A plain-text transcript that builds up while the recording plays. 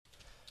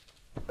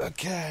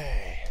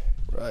Okay.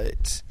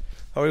 Right.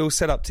 Are we all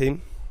set up,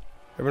 team?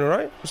 Everyone all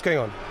right? What's going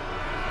on?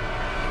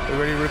 Are we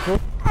ready to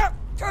record?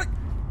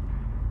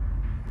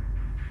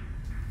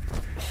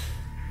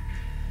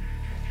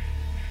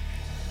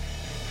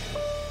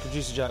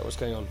 Producer Jack, what's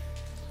going on?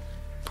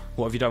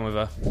 What have you done with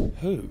her?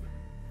 Who?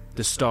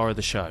 The star of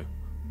the show.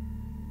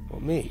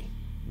 What, me?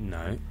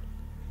 No.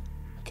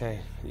 Okay.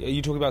 Are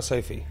you talking about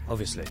Sophie?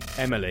 Obviously.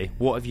 Emily,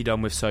 what have you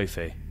done with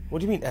Sophie? What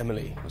do you mean,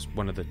 Emily? That was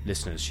one of the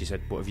listeners. She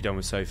said, what have you done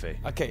with Sophie?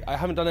 Okay, I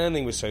haven't done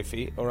anything with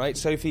Sophie, all right?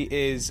 Sophie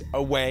is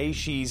away.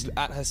 She's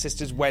at her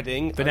sister's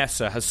wedding.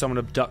 Vanessa, has someone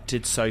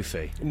abducted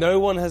Sophie? No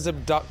one has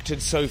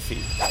abducted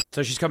Sophie.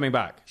 So she's coming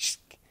back?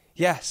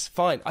 Yes,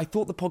 fine. I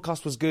thought the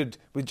podcast was good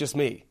with just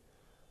me.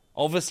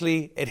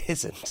 Obviously, it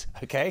isn't,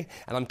 okay?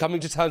 And I'm coming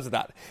to terms with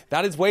that.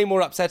 That is way more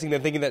upsetting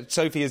than thinking that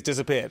Sophie has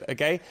disappeared,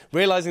 okay?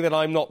 Realising that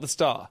I'm not the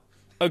star,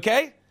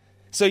 okay?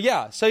 So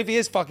yeah, Sophie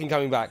is fucking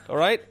coming back, all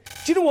right?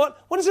 Do you know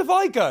what? When does if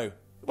I go?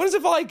 When does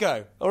if I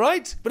go, all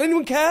right? Would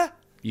anyone care?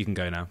 You can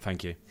go now,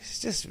 thank you.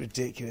 It's just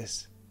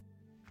ridiculous.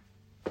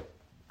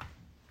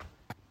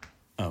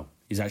 Oh,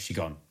 he's actually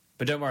gone.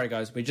 But don't worry,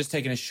 guys. We're just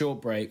taking a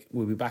short break.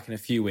 We'll be back in a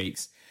few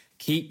weeks.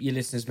 Keep your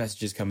listeners'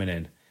 messages coming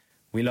in.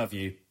 We love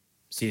you.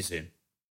 See you soon.